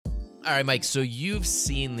All right, Mike, so you've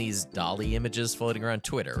seen these DALL-E images floating around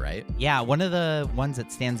Twitter, right? Yeah, one of the ones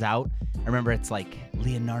that stands out, I remember it's like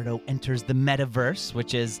Leonardo enters the metaverse,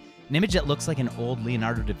 which is an image that looks like an old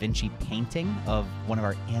Leonardo da Vinci painting of one of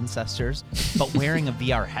our ancestors, but wearing a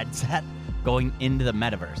VR headset going into the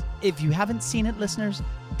metaverse. If you haven't seen it, listeners,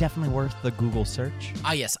 definitely worth the Google search.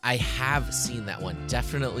 Ah, yes, I have seen that one.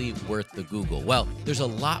 Definitely worth the Google. Well, there's a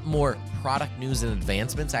lot more product news and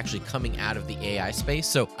advancements actually coming out of the AI space,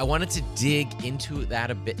 so I wanted to dig into that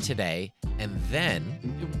a bit today, and then...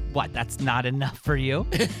 What, that's not enough for you?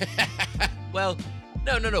 Well,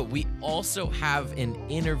 no. We also have an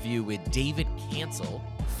interview with David Cancel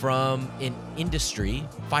from an industry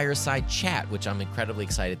fireside chat, which I'm incredibly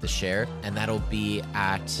excited to share. And that'll be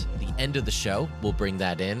at the end of the show. We'll bring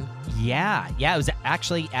that in. Yeah. It was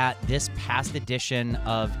actually at this past edition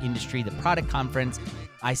of Industry, the product conference.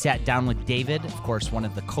 I sat down with David, of course, one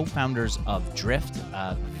of the co-founders of Drift,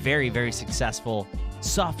 a very, very successful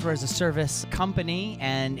software as a service company,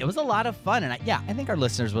 and it was a lot of fun. And I think our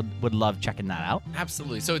listeners would love checking that out.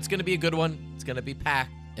 Absolutely. So it's going to be a good one. It's going to be packed,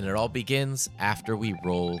 and it all begins after we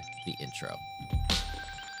roll the intro.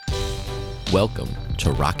 Welcome to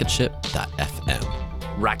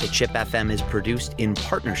RocketShip.fm. Rocket Ship FM is produced in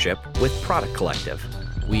partnership with Product Collective.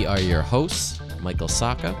 We are your hosts, Michael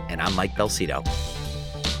Sacca. And I'm Mike Belcito.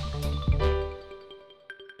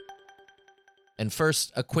 And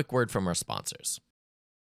first, a quick word from our sponsors.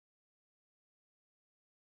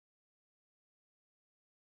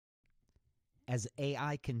 As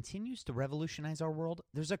AI continues to revolutionize our world,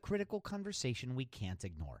 there's a critical conversation we can't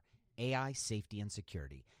ignore: AI safety and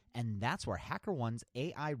security. And that's where HackerOne's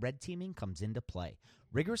AI red teaming comes into play,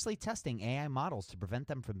 rigorously testing AI models to prevent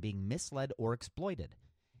them from being misled or exploited.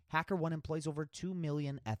 HackerOne employs over 2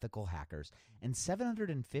 million ethical hackers, and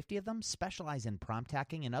 750 of them specialize in prompt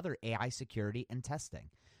hacking and other AI security and testing.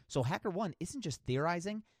 So HackerOne isn't just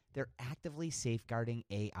theorizing, they're actively safeguarding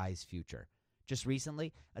AI's future. Just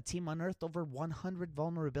recently, a team unearthed over 100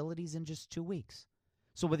 vulnerabilities in just 2 weeks.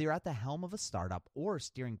 So whether you're at the helm of a startup or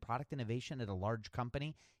steering product innovation at a large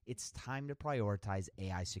company, it's time to prioritize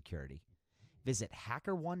AI security. Visit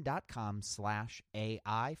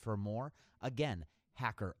hackerone.com/AI for more. Again,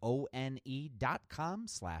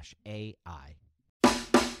 hackerone.com/AI.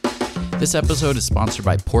 This episode is sponsored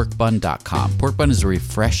by porkbun.com. Porkbun is a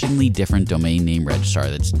refreshingly different domain name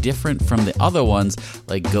registrar that's different from the other ones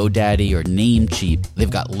like GoDaddy or Namecheap.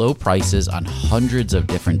 They've got low prices on hundreds of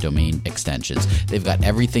different domain extensions. They've got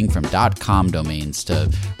everything from .com domains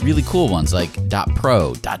to really cool ones like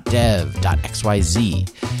 .pro, .dev, .xyz.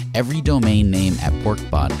 Every domain name at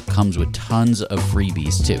Porkbun comes with tons of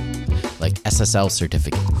freebies too, like SSL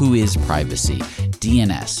certificate, WHOIS privacy,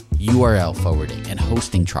 DNS, URL forwarding, and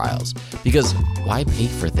hosting trials. Because why pay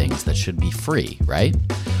for things that should be free, right?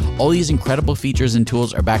 All these incredible features and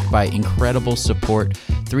tools are backed by incredible support,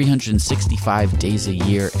 365 days a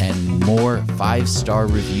year, and more 5-star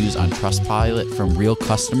reviews on Trustpilot from real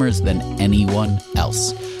customers than anyone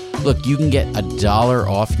else. Look, you can get $1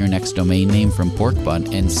 off your next domain name from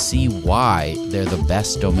Porkbun and see why they're the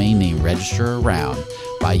best domain name registrar around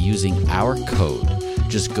by using our code.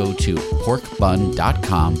 Just go to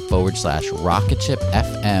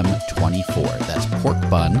porkbun.com/RocketShipFM24. That's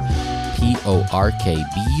porkbun,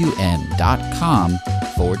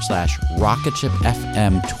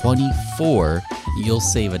 porkbun.com/RocketShipFM24. You'll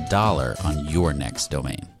save $1 on your next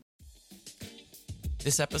domain.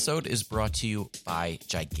 This episode is brought to you by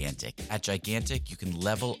Gigantic. At Gigantic, you can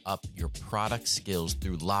level up your product skills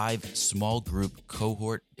through live, small group,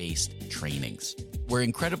 cohort-based trainings. We're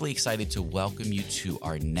incredibly excited to welcome you to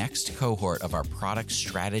our next cohort of our product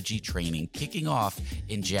strategy training, kicking off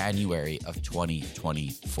in January of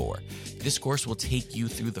 2024. This course will take you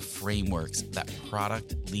through the frameworks that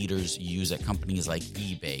product leaders use at companies like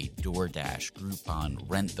eBay, DoorDash, Groupon,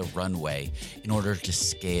 Rent the Runway in order to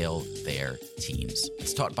scale their teams.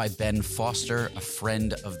 It's taught by Ben Foster, a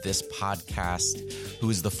friend of this podcast, who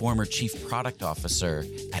is the former chief product officer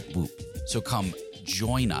at Whoop. So come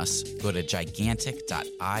join us. Go to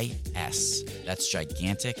gigantic.is. That's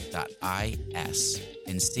gigantic.is.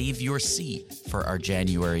 And save your seat for our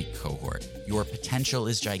January cohort. Your potential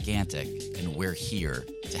is gigantic, and we're here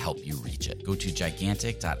to help you reach it. Go to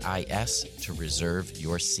gigantic.is to reserve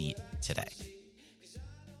your seat today.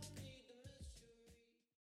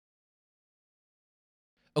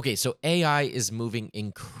 Okay, so AI is moving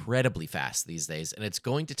incredibly fast these days, and it's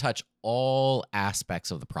going to touch all aspects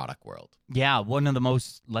of the product world. Yeah, one of the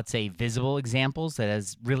most, let's say, visible examples that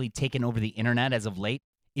has really taken over the internet as of late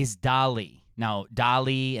is DALL-E. Now,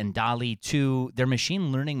 DALL-E and DALL-E 2, they're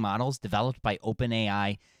machine learning models developed by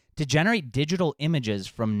OpenAI to generate digital images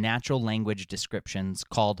from natural language descriptions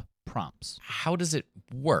called prompts. How does it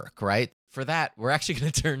work, right? For that, we're actually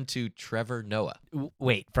going to turn to Trevor Noah.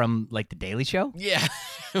 Wait, from like The Daily Show? Yeah.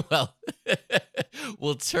 Well,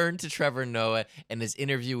 we'll turn to Trevor Noah and his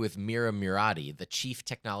interview with Mira Murati, the Chief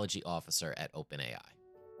Technology Officer at OpenAI.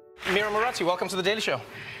 Mira Murati, welcome to The Daily Show.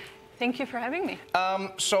 Thank you for having me.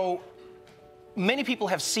 So many people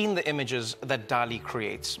have seen the images that DALL-E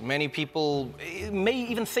creates. Many people may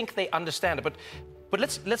even think they understand it, but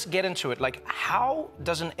let's get into it. Like, how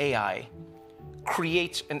does an AI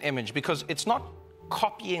create an image? Because it's not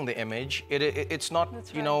copying the image. It's not,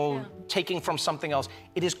 That's you right, know, yeah. taking from something else.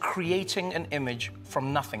 It is creating an image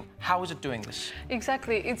from nothing. How is it doing this?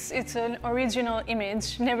 Exactly. It's an original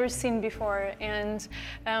image, never seen before. And,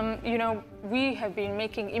 you know, we have been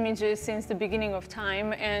making images since the beginning of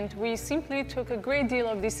time, and we simply took a great deal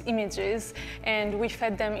of these images and we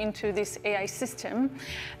fed them into this AI system.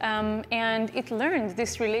 And it learned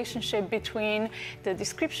this relationship between the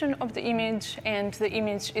description of the image and the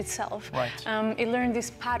image itself. Right. It learned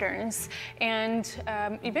these patterns, and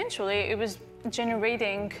eventually it was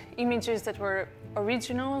generating images that were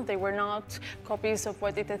original. They were not copies of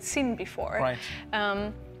what it had seen before.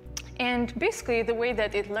 Right. And basically, the way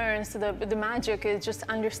that it learns, the magic is just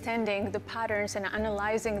understanding the patterns and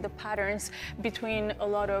analyzing the patterns between a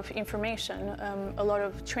lot of information, a lot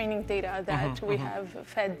of training data that we have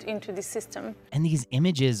fed into the system. And these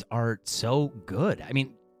images are so good. I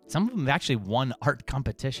mean, some of them have actually won art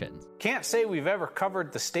competitions. Can't say we've ever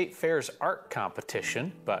covered the State Fair's art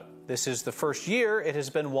competition, but this is the first year it has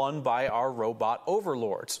been won by our robot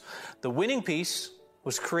overlords. The winning piece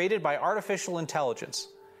was created by artificial intelligence.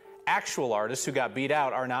 Actual artists who got beat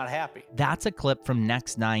out are not happy. That's a clip from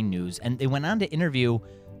Next 9 News, and they went on to interview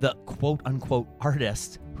the quote-unquote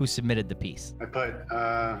artist who submitted the piece. I put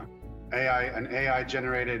an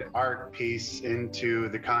AI-generated art piece into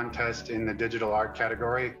the contest in the digital art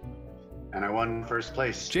category, and I won first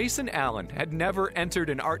place. Jason Allen had never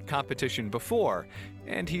entered an art competition before,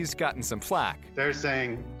 and he's gotten some flack. They're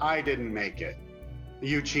saying, I didn't make it.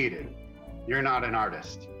 You cheated. You're not an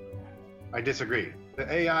artist. I disagree.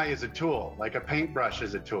 The AI is a tool, like a paintbrush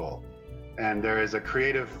is a tool, and there is a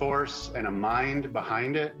creative force and a mind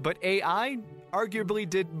behind it. But AI arguably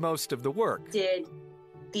did most of the work. Did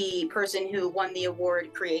the person who won the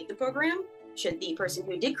award create the program? Should the person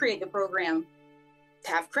who did create the program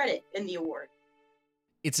have credit in the award?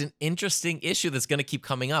 It's an interesting issue that's going to keep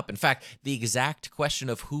coming up. In fact, the exact question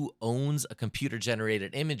of who owns a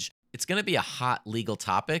computer-generated image, it's going to be a hot legal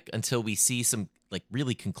topic until we see some like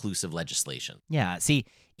really conclusive legislation. Yeah, see,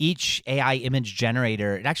 each AI image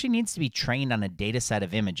generator, it actually needs to be trained on a data set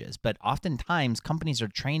of images, but oftentimes companies are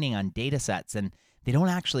training on data sets and they don't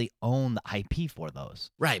actually own the IP for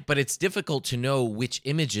those. Right, but it's difficult to know which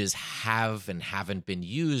images have and haven't been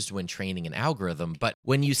used when training an algorithm. But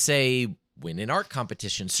when you say win an art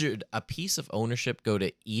competition, should a piece of ownership go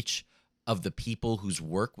to each of the people whose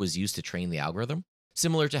work was used to train the algorithm?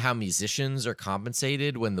 Similar to how musicians are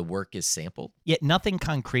compensated when the work is sampled? Yet nothing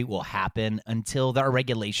concrete will happen until there are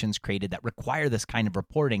regulations created that require this kind of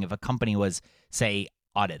reporting if a company was, say,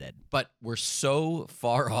 audited. But we're so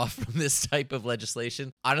far off from this type of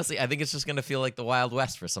legislation. Honestly, I think it's just going to feel like the Wild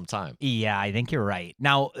West for some time. Yeah, I think you're right.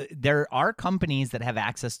 Now, there are companies that have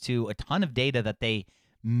access to a ton of data that they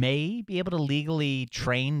may be able to legally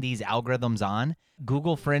train these algorithms on.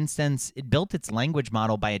 Google, for instance, it built its language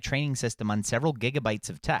model by a training system on several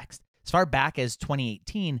gigabytes of text. As far back as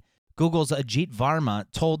 2018, Google's Ajit Varma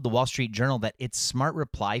told the Wall Street Journal that its smart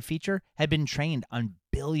reply feature had been trained on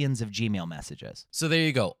billions of Gmail messages. So there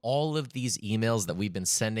you go. All of these emails that we've been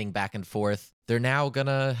sending back and forth, they're now going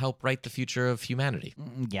to help write the future of humanity.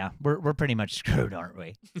 Yeah, we're pretty much screwed, aren't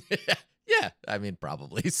we? Yeah, I mean,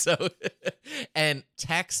 probably. So, and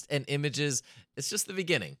text and images, it's just the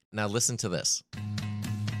beginning. Now listen to this.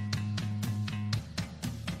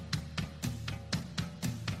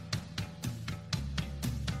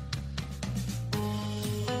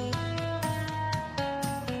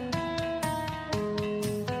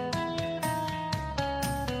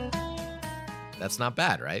 That's not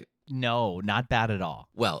bad, right? No, not bad at all.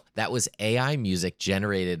 Well, that was AI music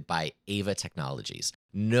generated by Ava Technologies.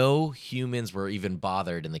 No humans were even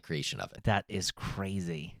bothered in the creation of it. That is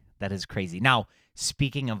crazy. That is crazy. Now,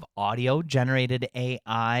 speaking of audio-generated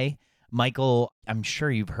AI, Michael, I'm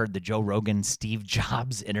sure you've heard the Joe Rogan Steve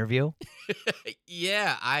Jobs interview.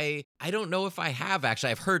 Yeah, I don't know if I have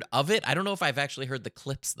actually. I've heard of it. I don't know if I've actually heard the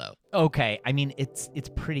clips though. Okay, I mean, it's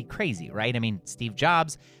pretty crazy, right? I mean, Steve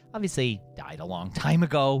Jobs obviously died a long time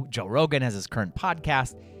ago. Joe Rogan has his current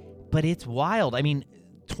podcast, but it's wild. I mean,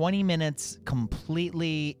 20 minutes,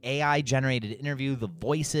 completely AI-generated interview, the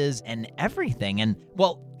voices and everything. And,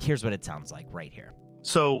 well, here's what it sounds like right here.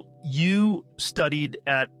 So you studied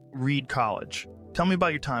at Reed College. Tell me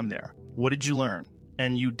about your time there. What did you learn?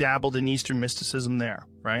 And you dabbled in Eastern mysticism there,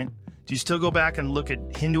 right? Do you still go back and look at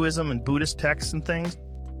Hinduism and Buddhist texts and things?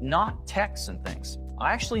 Not texts and things.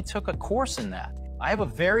 I actually took a course in that. I have a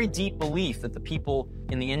very deep belief that the people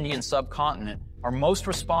in the Indian subcontinent are most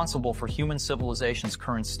responsible for human civilization's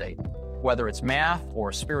current state, whether it's math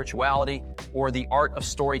or spirituality or the art of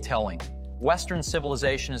storytelling. Western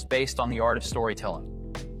civilization is based on the art of storytelling.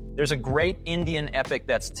 There's a great Indian epic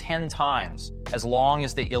that's 10 times as long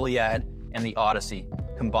as the Iliad and the Odyssey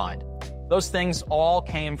combined. Those things all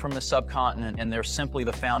came from the subcontinent, and they're simply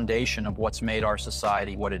the foundation of what's made our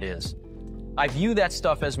society what it is. I view that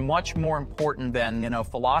stuff as much more important than,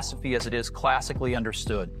 philosophy as it is classically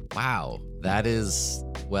understood. Wow, that is,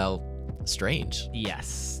 well, strange.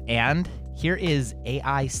 Yes. And here is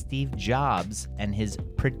AI Steve Jobs and his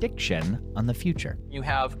prediction on the future. You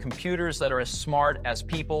have computers that are as smart as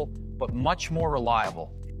people, but much more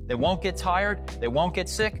reliable. They won't get tired, they won't get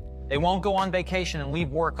sick, they won't go on vacation and leave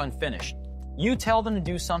work unfinished. You tell them to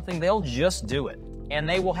do something, they'll just do it. And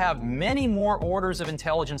they will have many more orders of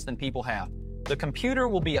intelligence than people have. The computer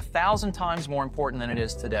will be 1,000 times more important than it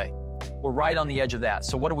is today. We're right on the edge of that.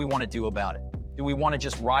 So what do we want to do about it? Do we want to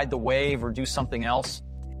just ride the wave or do something else?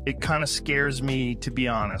 It kind of scares me, to be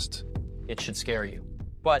honest. It should scare you.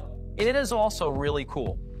 But it is also really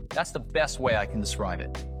cool. That's the best way I can describe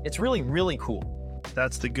it. It's really, really cool.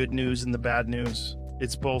 That's the good news and the bad news.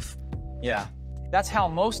 It's both. Yeah. That's how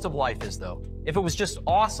most of life is, though. If it was just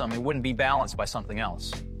awesome, it wouldn't be balanced by something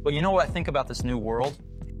else. But you know what I think about this new world?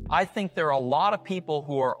 I think there are a lot of people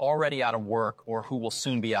who are already out of work or who will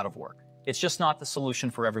soon be out of work. It's just not the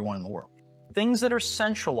solution for everyone in the world. Things that are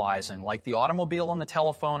centralizing, like the automobile and the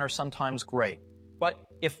telephone, are sometimes great. But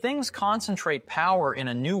if things concentrate power in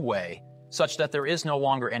a new way, such that there is no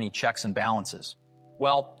longer any checks and balances,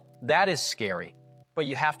 well, that is scary. But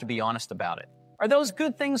you have to be honest about it. Are those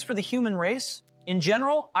good things for the human race? In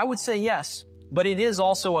general, I would say yes. But it is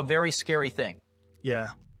also a very scary thing. Yeah.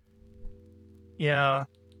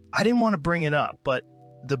 I didn't want to bring it up, but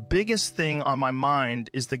the biggest thing on my mind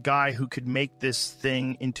is the guy who could make this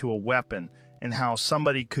thing into a weapon, and how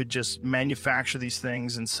somebody could just manufacture these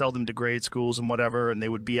things and sell them to grade schools and whatever, and they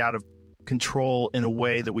would be out of control in a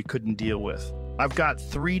way that we couldn't deal with. I've got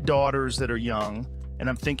 3 daughters that are young, and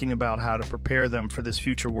I'm thinking about how to prepare them for this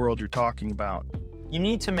future world you're talking about. You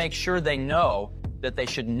need to make sure they know that they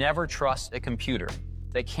should never trust a computer.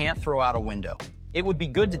 They can't throw out a window. It would be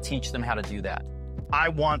good to teach them how to do that. I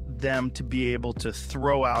want them to be able to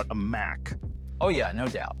throw out a Mac. Oh yeah, no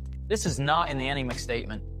doubt. This is not an Annie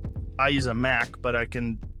McStatement. I use a Mac, but I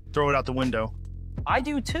can throw it out the window. I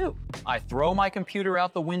do too. I throw my computer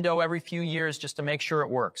out the window every few years just to make sure it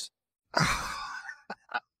works.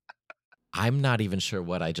 I'm not even sure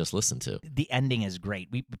what I just listened to. The ending is great.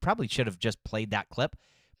 We probably should have just played that clip,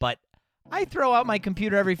 but I throw out my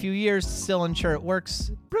computer every few years, still ensure it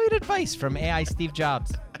works. Brilliant advice from AI Steve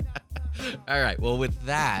Jobs. All right, well, with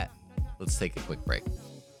that, let's take a quick break.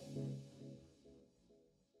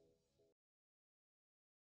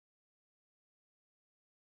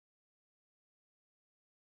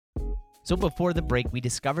 So before the break, we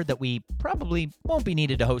discovered that we probably won't be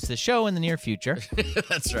needed to host the show in the near future.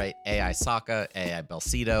 That's right. AI Sokka, AI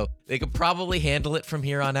Belcedo. They could probably handle it from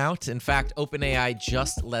here on out. In fact, OpenAI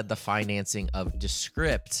just led the financing of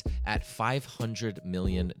Descript at $500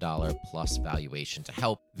 million plus valuation to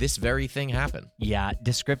help this very thing happen. Yeah,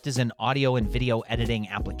 Descript is an audio and video editing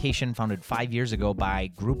application founded 5 years ago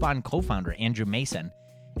by Groupon co-founder Andrew Mason.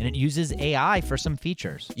 And it uses AI for some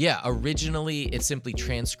features. Yeah, originally it simply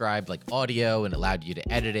transcribed like audio and allowed you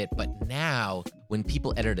to edit it. But now when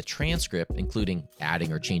people edit a transcript, including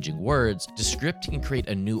adding or changing words, Descript can create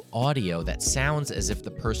a new audio that sounds as if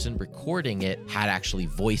the person recording it had actually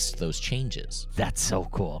voiced those changes. That's so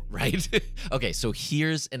cool. Right? Okay, so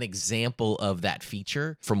here's an example of that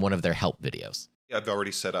feature from one of their help videos. I've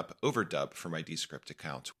already set up Overdub for my Descript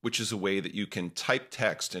account, which is a way that you can type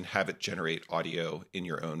text and have it generate audio in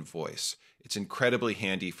your own voice. It's incredibly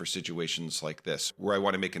handy for situations like this, where I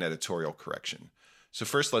want to make an editorial correction. So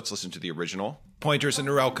first, let's listen to the original. Pointers and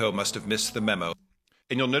Norelco must have missed the memo.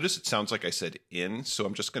 And you'll notice it sounds like I said in, so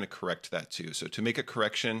I'm just going to correct that too. So to make a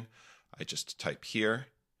correction, I just type here,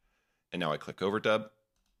 and now I click Overdub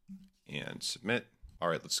and submit. All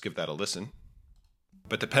right, let's give that a listen.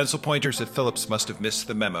 But the pencil pointers at Philips must have missed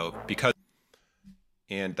the memo because...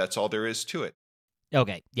 And that's all there is to it.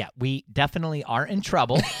 Okay, yeah, we definitely are in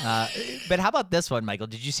trouble. But how about this one, Michael?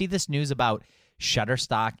 Did you see this news about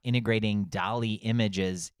Shutterstock integrating DALL-E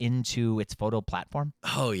images into its photo platform?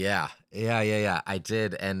 Oh, yeah. Yeah. I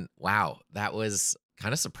did. And wow, that was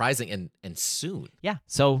kind of surprising and soon. Yeah.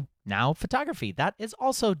 So now photography, that is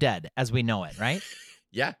also dead as we know it, right?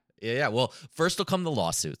 Yeah. Well, first will come the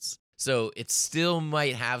lawsuits. So it still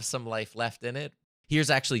might have some life left in it. Here's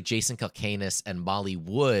actually Jason Calacanis and Molly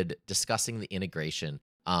Wood discussing the integration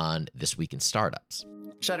on This Week in Startups.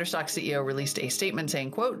 Shutterstock CEO released a statement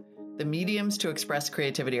saying, quote, "The mediums to express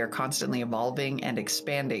creativity are constantly evolving and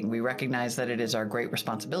expanding. We recognize that it is our great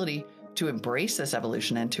responsibility to embrace this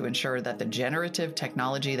evolution and to ensure that the generative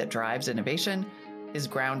technology that drives innovation is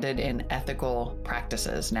grounded in ethical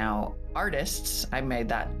practices." Now, artists, I made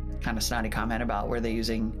that kind of snotty comment about were they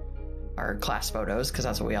using our class photos, because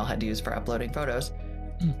that's what we all had to use for uploading photos.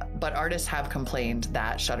 But artists have complained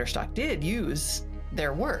that Shutterstock did use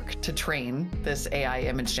their work to train this AI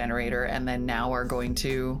image generator and then now are going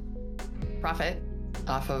to profit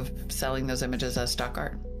off of selling those images as stock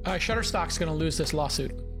art. Shutterstock's going to lose this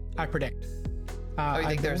lawsuit, I predict. You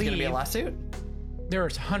think there's going to be a lawsuit?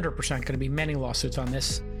 There's 100% going to be many lawsuits on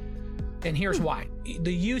this. And here's why.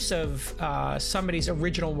 The use of somebody's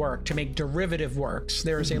original work to make derivative works,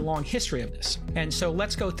 there is a long history of this. And so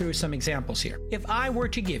let's go through some examples here. If I were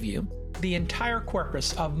to give you the entire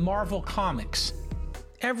corpus of Marvel Comics,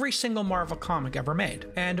 every single Marvel comic ever made,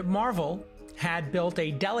 and Marvel had built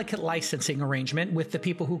a delicate licensing arrangement with the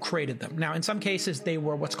people who created them. Now, in some cases, they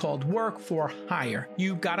were what's called work for hire.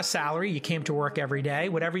 You got a salary, you came to work every day,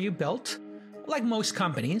 whatever you built, like most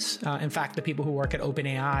companies, in fact, the people who work at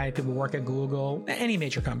OpenAI, people who work at Google, any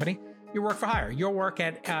major company, you work for hire. Your work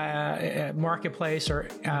at Marketplace or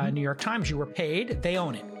New York Times, you were paid, they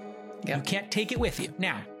own it. Yep. You can't take it with you.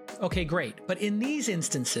 Now, okay, great. But in these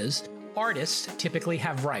instances, artists typically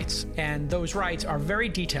have rights, and those rights are very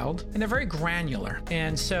detailed and they're very granular.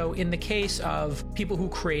 And so in the case of people who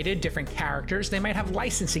created different characters, they might have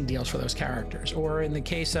licensing deals for those characters. Or in the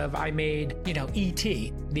case of I made,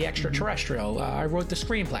 E.T., the extraterrestrial, I wrote the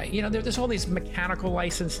screenplay. There's all these mechanical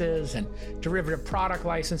licenses and derivative product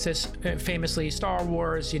licenses. Famously, Star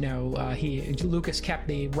Wars, Lucas kept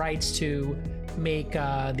the rights to make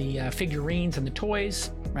the figurines and the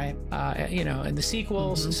toys, right? And the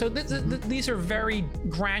sequels. So these are very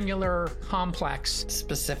granular, complex,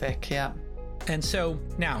 specific. Yeah. And so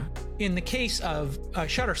now, in the case of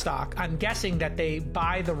Shutterstock, I'm guessing that they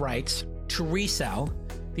buy the rights to resell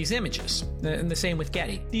these images. And the same with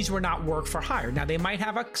Getty. These were not work for hire. Now, they might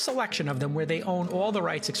have a selection of them where they own all the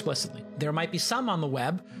rights explicitly. There might be some on the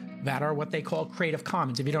web that are what they call Creative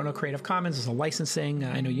Commons. If you don't know Creative Commons, it's a licensing.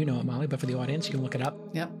 I know you know it, Molly, but for the audience, you can look it up.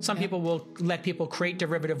 Yep. Some people will let people create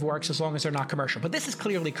derivative works as long as they're not commercial. But this is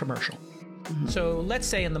clearly commercial. So let's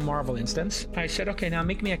say in the Marvel instance, I said, okay, now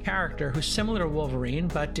make me a character who's similar to Wolverine,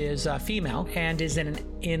 but is female and is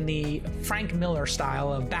in the Frank Miller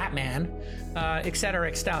style of Batman, et cetera,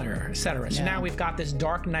 et cetera, et cetera. Yeah. So now we've got this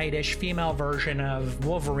Dark Knight-ish female version of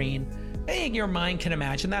Wolverine. I think your mind can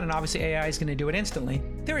imagine that, and obviously AI is going to do it instantly.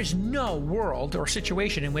 There is no world or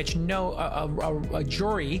situation in which a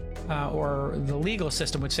jury or the legal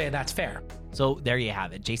system would say that's fair. So there you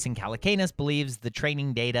have it. Jason Calacanis believes the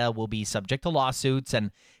training data will be subject to lawsuits,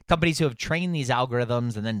 and companies who have trained these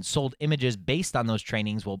algorithms and then sold images based on those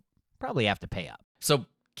trainings will probably have to pay up. So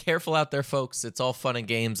careful out there, folks. It's all fun and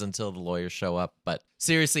games until the lawyers show up. But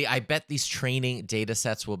seriously, I bet these training data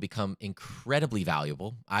sets will become incredibly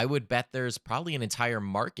valuable. I would bet there's probably an entire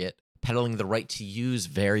market peddling the right to use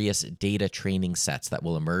various data training sets that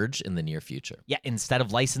will emerge in the near future. Yeah, instead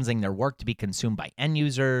of licensing their work to be consumed by end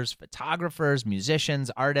users, photographers, musicians,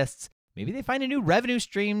 artists, maybe they find a new revenue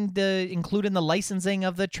stream to include in the licensing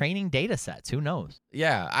of the training data sets. Who knows?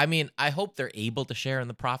 Yeah, I mean, I hope they're able to share in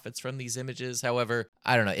the profits from these images. However,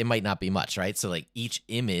 I don't know, it might not be much, right? So like each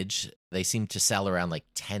image, they seem to sell around like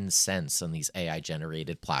 10 cents on these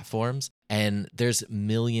AI-generated platforms. And there's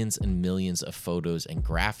millions and millions of photos and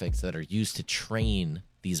graphics that are used to train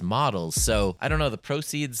these models. So I don't know, the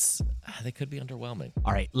proceeds, they could be underwhelming.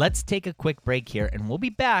 All right, let's take a quick break here, and we'll be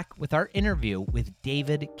back with our interview with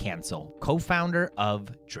David Cancel, co-founder of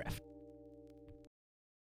Drift.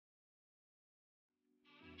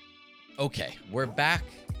 Okay, we're back,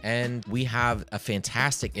 and we have a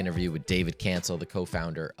fantastic interview with David Cancel, the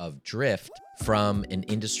co-founder of Drift, from an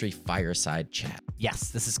industry fireside chat. Yes,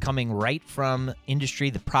 this is coming right from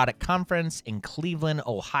Industry, the product conference in Cleveland,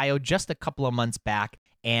 Ohio, just a couple of months back.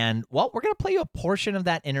 And, well, we're going to play you a portion of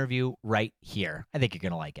that interview right here. I think you're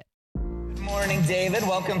going to like it. Good morning, David.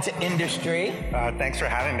 Welcome to Industry. Thanks for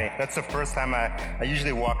having me. That's the first time I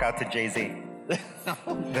usually walk out to Jay-Z. We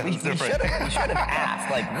should have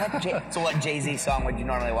asked, like, what Jay-Z song would you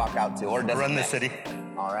normally walk out to? Or does Run the City.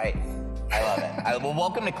 All right. I love it. Well,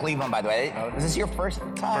 welcome to Cleveland, by the way. Is this your first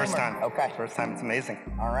time? First time. Okay. First time. It's amazing.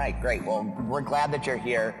 All right, great. Well, we're glad that you're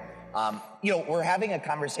here. We're having a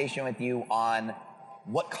conversation with you on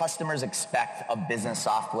what customers expect of business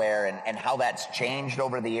software and how that's changed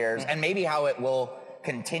over the years, and maybe how it will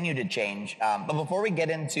continue to change. But before we get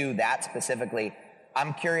into that specifically,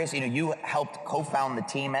 I'm curious, you helped co-found the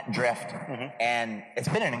team at Drift, and it's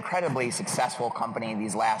been an incredibly successful company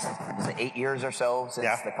these last, 8 years or so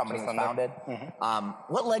since the company was founded?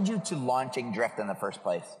 What led you to launching Drift in the first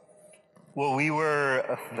place? Well,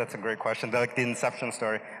 that's a great question, like the inception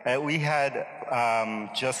story. We had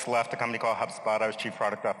just left a company called HubSpot. I was chief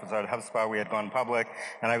product officer at HubSpot. We had gone public,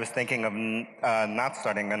 and I was thinking of not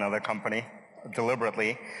starting another company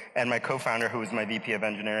deliberately. And my co-founder, who was my VP of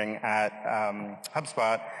engineering at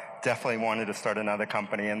HubSpot, definitely wanted to start another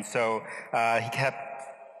company. And so he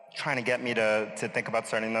kept trying to get me to think about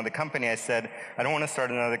starting another company. I said, I don't want to start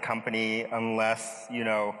another company unless,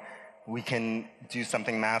 we can do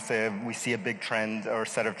something massive. We see a big trend or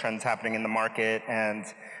set of trends happening in the market and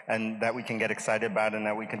that we can get excited about and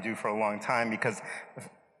that we can do for a long time. Because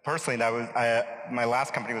personally, my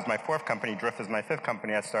last company was my fourth company. Drift is my fifth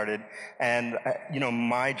company I started. And,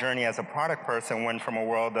 my journey as a product person went from a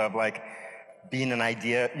world of being an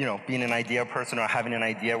idea person or having an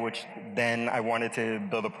idea, which then I wanted to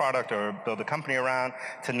build a product or build a company around,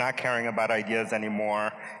 to not caring about ideas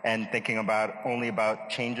anymore and thinking only about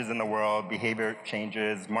changes in the world, behavior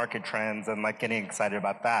changes, market trends, and getting excited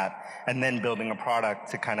about that. And then building a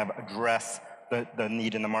product to kind of address the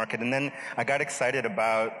need in the market. And then I got excited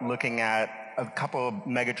about looking at a couple of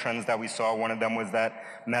mega trends that we saw. One of them was that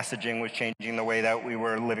messaging was changing the way that we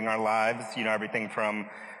were living our lives, everything from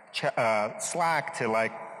Slack to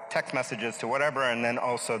text messages to whatever, and then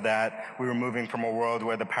also that we were moving from a world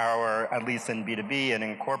where the power, at least in B2B and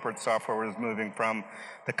in corporate software, was moving from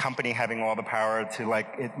the company having all the power to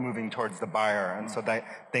it moving towards the buyer, and so that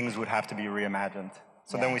things would have to be reimagined.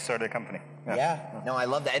 So then we started a company. No, I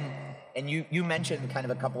love that. And you mentioned kind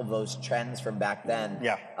of a couple of those trends from back then.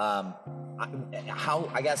 How,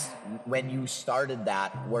 I guess, when you started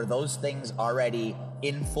that, were those things already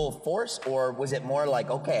in full force, or was it more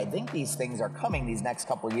okay, I think these things are coming these next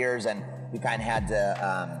couple of years, and you kind of had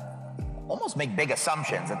to almost make big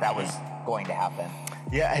assumptions that was going to happen?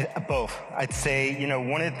 Yeah, both. I'd say,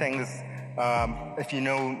 one of the things, if you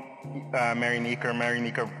know Mary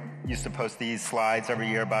Meeker used to post these slides every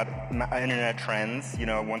year about internet trends,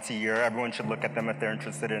 once a year. Everyone should look at them if they're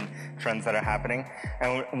interested in trends that are happening.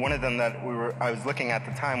 And one of them that I was looking at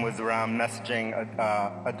the time was around messaging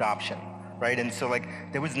adoption, right? And so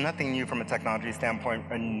there was nothing new from a technology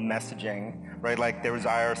standpoint in messaging, right? There was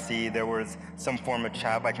IRC, there was some form of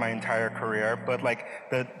chat my entire career, but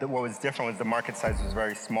what was different was the market size was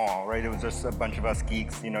very small, right? It was just a bunch of us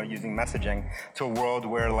geeks, using messaging, to a world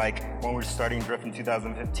where when we were starting Drift in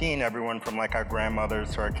 2015, everyone from our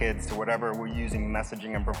grandmothers to our kids to whatever were using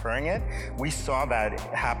messaging and preferring it. We saw that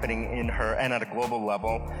happening in her, and at a global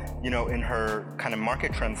level, in her kind of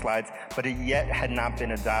market trend slides, but it yet had not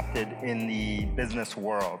been adopted in the business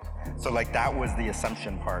world. So that was the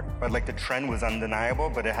assumption part, but the trend was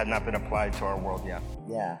undeniable, but it had not been applied to our world yet.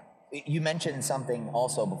 Yeah. You mentioned something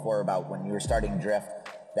also before about when you were starting Drift,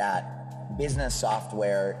 that business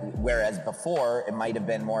software, whereas before it might have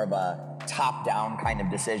been more of a top-down kind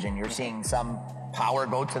of decision, you're seeing some power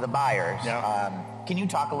go to the buyers. Can you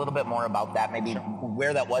talk a little bit more about that, maybe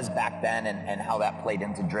where that was back then and how that played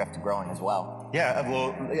into Drift growing as well? Yeah,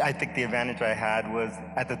 well, I think the advantage I had was,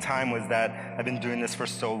 at the time, was that I've been doing this for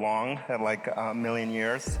so long, a million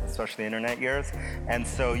years, especially internet years. And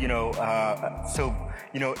so, I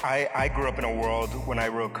grew up in a world when I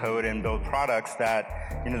wrote code and built products that,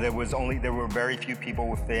 there were very few people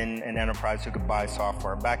within an enterprise who could buy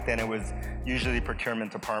software. Back then, it was usually the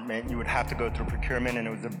procurement department. You would have to go through procurement, and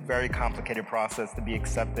it was a very complicated process to be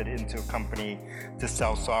accepted into a company to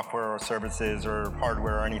sell software or services or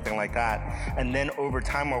hardware or anything like that. And then over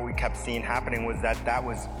time, what we kept seeing happening was that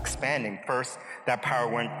was expanding. First, that power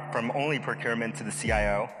went from only procurement to the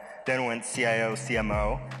CIO. Then went CIO,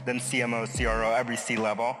 CMO, then CMO, CRO, every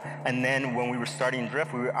C-level. And then when we were starting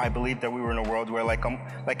Drift, I believe that we were in a world where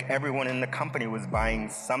everyone in the company was buying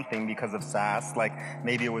something because of SaaS.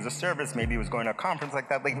 Maybe it was a service, maybe it was going to a conference like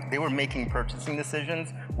that. They were making purchasing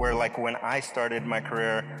decisions where when I started my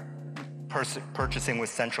career, purchasing was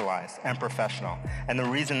centralized and professional. And the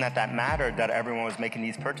reason that mattered, that everyone was making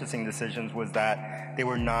these purchasing decisions, was that they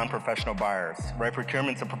were non-professional buyers, right?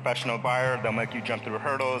 Procurement's a professional buyer. They'll make you jump through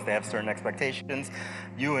hurdles. They have certain expectations.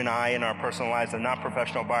 You and I in our personal lives are not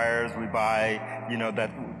professional buyers. We buy,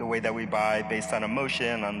 the way that we buy based on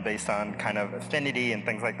emotion, based on kind of affinity and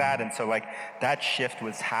things like that. And so like that shift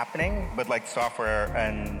was happening, but like software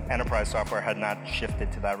and enterprise software had not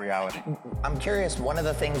shifted to that reality. I'm curious, one of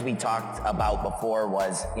the things we talked about before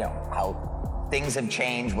was, how things have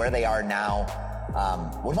changed, where they are now.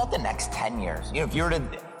 What about the next 10 years? If you were to,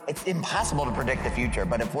 it's impossible to predict the future,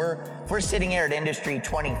 but if we're sitting here at Industry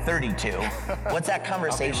 2032, what's that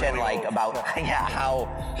conversation like about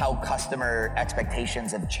how customer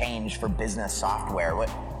expectations have changed for business software?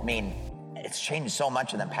 It's changed so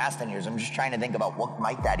much in the past 10 years. I'm just trying to think about what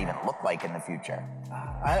might that even look like in the future.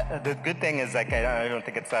 The good thing is, like, I don't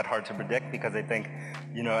think it's that hard to predict, because I think,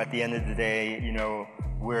 at the end of the day,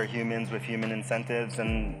 we're humans with human incentives,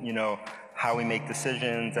 and, how we make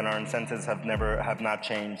decisions and our incentives have not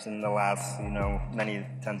changed in the last, many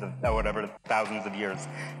thousands of years.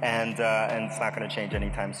 And it's not going to change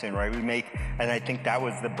anytime soon, right? And I think that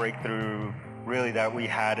was the breakthrough really that we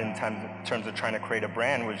had in terms of trying to create a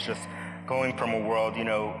brand, was just going from a world,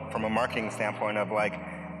 from a marketing standpoint of like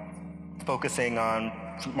focusing on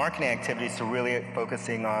marketing activities to really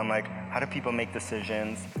focusing on like, how do people make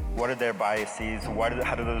decisions? What are their biases?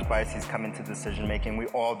 How do those biases come into decision making? We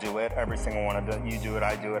all do it, every single one of them. You do it,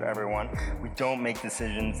 I do it, everyone. We don't make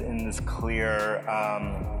decisions in this clear,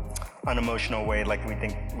 unemotional way like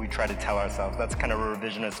we try to tell ourselves. That's kind of a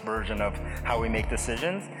revisionist version of how we make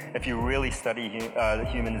decisions. If you really study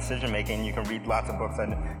human decision making, you can read lots of books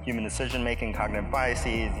on human decision making, cognitive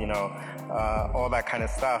biases, all that kind of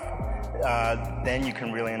stuff. Then you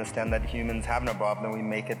can really understand that humans haven't evolved, and we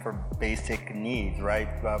make it for basic needs, right?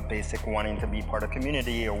 Basic wanting to be part of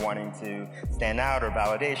community, or wanting to stand out, or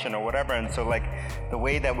validation, or whatever. And so like the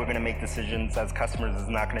way that we're going to make decisions as customers is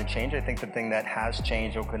not going to change. I think the thing that has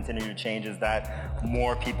changed, or continue to change, is that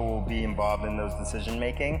more people will be involved in those decision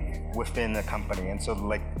making within the company. And so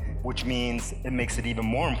like, which means it makes it even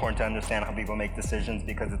more important to understand how people make decisions,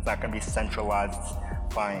 because it's not going to be centralized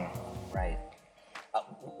buying. Right.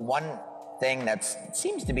 One thing that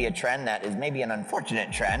seems to be a trend that is maybe an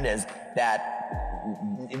unfortunate trend is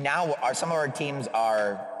that now some of our teams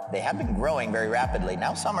they have been growing very rapidly.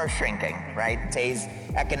 Now some are shrinking, right? Today's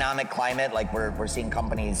economic climate, like we're seeing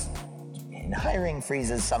companies in hiring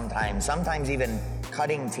freezes sometimes even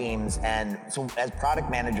cutting teams. And so as product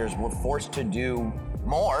managers, we're forced to do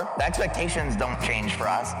more. The expectations don't change for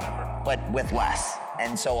us, but with less.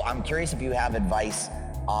 And so I'm curious if you have advice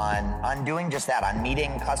on doing just that, on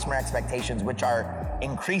meeting customer expectations, which are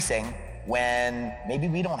increasing when maybe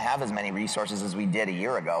we don't have as many resources as we did a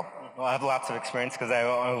year ago. Well, I have lots of experience because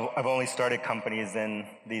I've only started companies in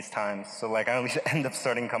these times. So like I only end up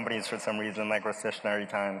starting companies for some reason, like recessionary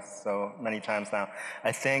times, so many times now.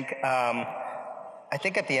 I think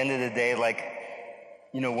at the end of the day, like,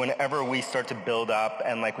 whenever we start to build up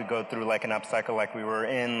and like we go through like an upcycle like we were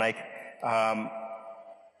in, like,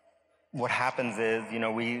 what happens is,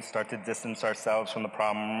 we start to distance ourselves from the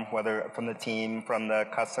problem, whether from the team, from the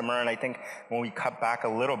customer. And I think when we cut back a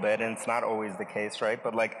little bit, and it's not always the case, right?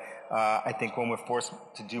 But like, I think when we're forced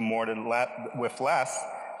to do more with less,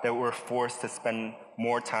 that we're forced to spend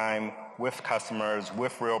more time with customers,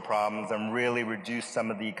 with real problems, and really reduce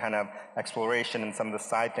some of the kind of exploration and some of the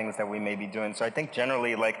side things that we may be doing. So I think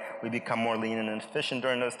generally, like, we become more lean and efficient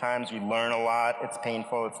during those times. We learn a lot. It's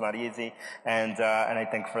painful. It's not easy. And I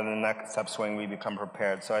think for the next upswing, we become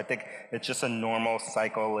prepared. So I think it's just a normal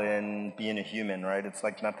cycle in being a human, right? It's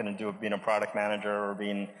like nothing to do with being a product manager or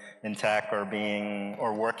being in tech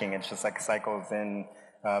or working. It's just like cycles in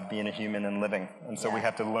being a human and living. And so we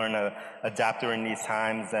have to learn to adapt during these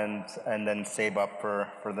times and then save up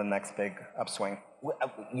for the next big upswing.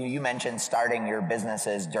 You mentioned starting your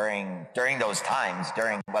businesses during those times,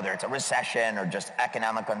 during whether it's a recession or just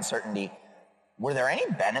economic uncertainty. Were there any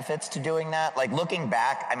benefits to doing that? Like looking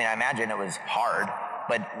back, I mean, I imagine it was hard,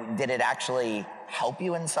 but did it actually help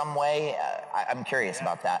you in some way? I'm curious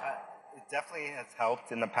about that. It definitely has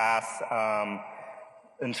helped in the past.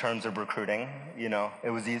 In terms of recruiting,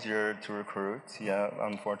 it was easier to recruit,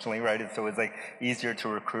 unfortunately, right? So it was like easier to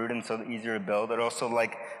recruit and so easier to build. It also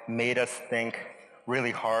like made us think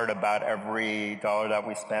really hard about every dollar that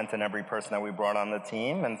we spent and every person that we brought on the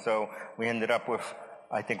team. And so we ended up with,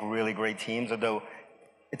 I think, really great teams, although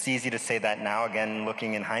it's easy to say that now, again,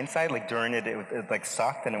 looking in hindsight. Like during it like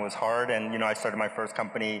sucked and it was hard. And, I started my first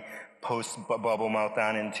company post-bubble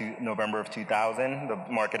meltdown in November of 2000. The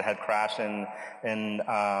market had crashed in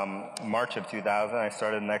March of 2000. I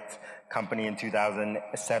started the next company in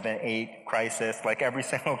 2007-8 crisis. Like every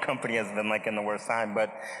single company has been like in the worst time,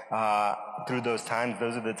 but through those times,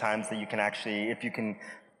 those are the times that you can actually, if you can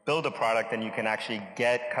build a product and you can actually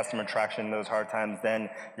get customer traction in those hard times, then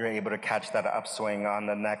you're able to catch that upswing on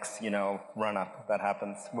the next, run up that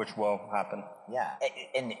happens, which will happen. Yeah,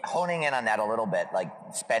 and honing in on that a little bit, like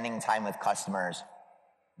spending time with customers,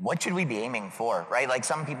 what should we be aiming for, right? Like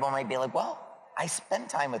some people might be like, well, I spend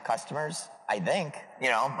time with customers, I think,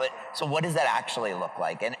 but so what does that actually look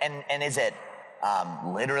like? And is it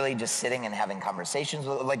literally just sitting and having conversations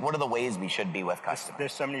with, like, what are the ways we should be with customers?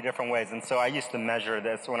 There's so many different ways. And so I used to measure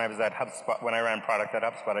this when I was at HubSpot. When I ran product at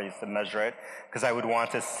HubSpot, I used to measure it because I would want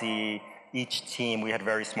to see each team. We had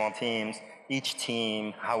very small teams. Each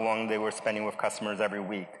team, how long they were spending with customers every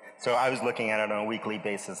week. So I was looking at it on a weekly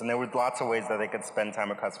basis. And there were lots of ways that they could spend time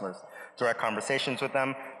with customers. Direct conversations with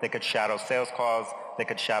them. They could shadow sales calls. They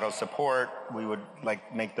could shadow support. We would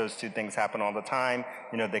make those two things happen all the time.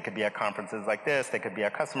 They could be at conferences like this. They could be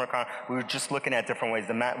at customer we were just looking at different ways.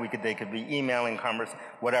 They could be emailing,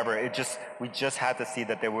 whatever. We just had to see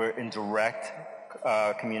that they were in direct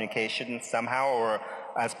communication somehow or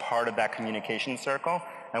as part of that communication circle.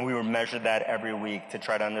 And we would measure that every week to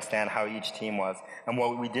try to understand how each team was. And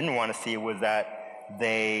what we didn't want to see was that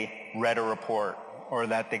they read a report or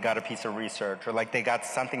that they got a piece of research or like they got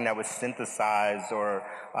something that was synthesized or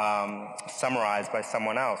summarized by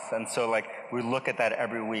someone else. And so we look at that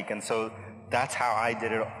every week. And so that's how I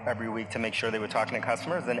did it every week to make sure they were talking to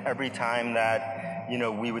customers. And every time that,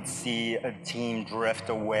 we would see a team drift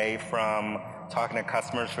away from talking to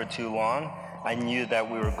customers for too long, I knew that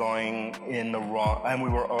we were going in the wrong, and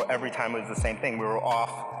every time it was the same thing. We were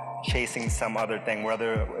off chasing some other thing,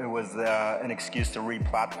 whether it was an excuse to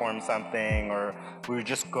re-platform something, or we were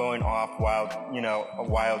just going off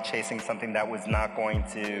while chasing something that was not going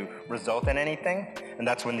to result in anything. And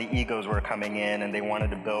that's when the egos were coming in and they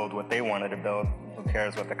wanted to build what they wanted to build. Who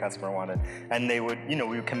cares what the customer wanted? And they would, we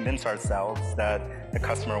would convince ourselves that the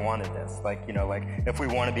customer wanted this. If we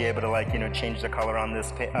want to be able to change the color on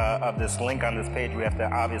this of this link on this page, we have to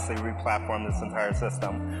obviously re-platform this entire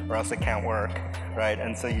system, or else it can't work, right?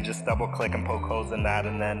 And so you just double click and poke holes in that,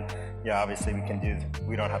 and then obviously we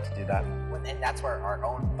don't have to do that. And that's where our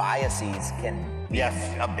own biases can be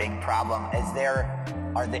a big problem. Is there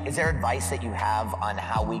advice that you have on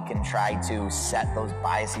how we can try to set those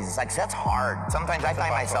biases aside? 'Cause that's hard. Sometimes I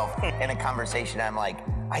find myself in a conversation, I'm like,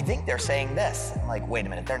 I think they're saying this. I'm like, wait a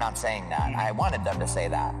minute, they're not saying that. I wanted them to say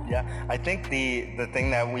that. Yeah, I think the thing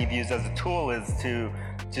that we've used as a tool is to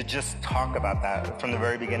just talk about that from the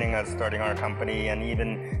very beginning of starting our company, and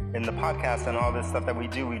even in the podcast and all this stuff that we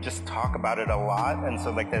do, we just talk about it a lot, and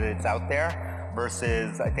so that it's out there.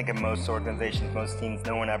 Versus, I think in most organizations, most teams,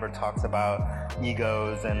 no one ever talks about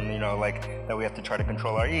egos and, that we have to try to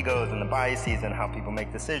control our egos and the biases and how people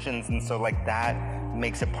make decisions. And so that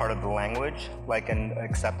makes it part of the language, and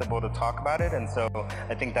acceptable to talk about it. And so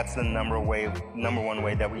I think that's the number one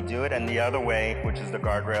way that we do it. And the other way, which is the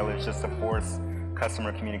guardrail, is just to force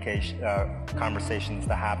customer communication, conversations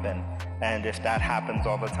to happen. And if that happens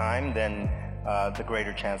all the time, then the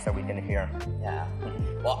greater chance that we can hear. Yeah.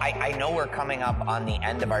 Well, I know we're coming up on the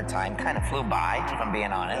end of our time. Kind of flew by, if I'm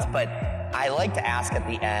being honest. But I like to ask at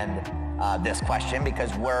the end this question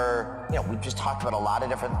because we've just talked about a lot of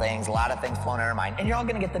different things, a lot of things flowing in our mind, and you're all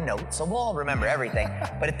going to get the notes, so we'll all remember everything.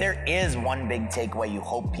 But if there is one big takeaway you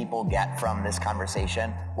hope people get from this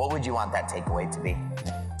conversation, what would you want that takeaway to be?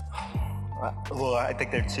 Well, I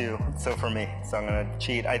think there are two. So for me, I'm going to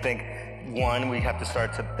cheat. I think one, we have to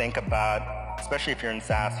start to think about, especially if you're in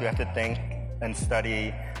SaaS, you have to think and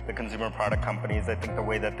study the consumer product companies. I think the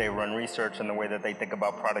way that they run research and the way that they think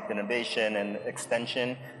about product innovation and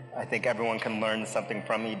extension, I think everyone can learn something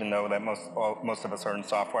from, even though that most of us are in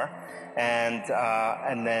software. And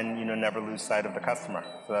then never lose sight of the customer.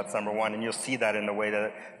 So that's number one, and you'll see that in the way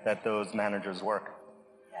that those managers work.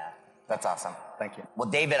 Yeah, that's awesome. Thank you. Well,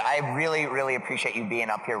 David, I really, really appreciate you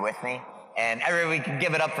being up here with me, and everybody can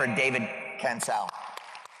give it up for David Cancel.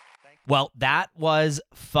 Well, that was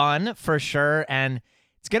fun for sure, and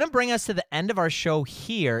it's going to bring us to the end of our show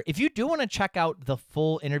here. If you do want to check out the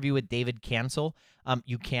full interview with David Cancel,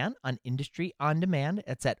 you can on Industry On Demand.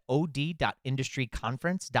 It's at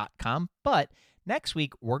od.industryconference.com. But next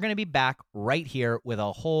week, we're going to be back right here with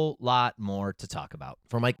a whole lot more to talk about.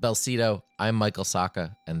 For Mike Belsito, I'm Michael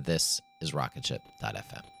Sacca, and this is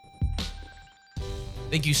RocketShip.fm.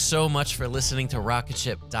 Thank you so much for listening to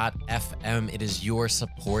Rocketship.fm. It is your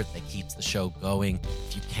support that keeps the show going.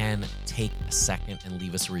 If you can, take a second and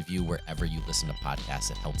leave us a review wherever you listen to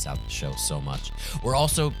podcasts. It helps out the show so much. We're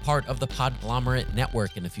also part of the Podglomerate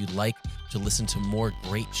Network, and if you'd like to listen to more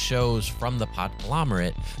great shows from the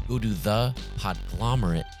Podglomerate, go to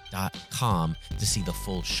thepodglomerate.com to see the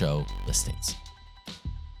full show listings.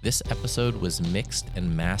 This episode was mixed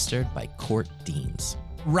and mastered by Court Deans.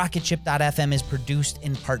 Rocketship.fm is produced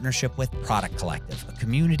in partnership with Product Collective, a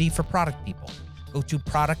community for product people. Go to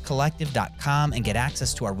productcollective.com and get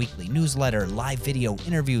access to our weekly newsletter, live video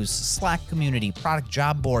interviews, Slack community, product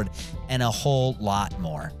job board, and a whole lot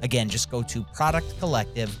more. Again, just go to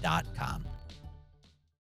productcollective.com.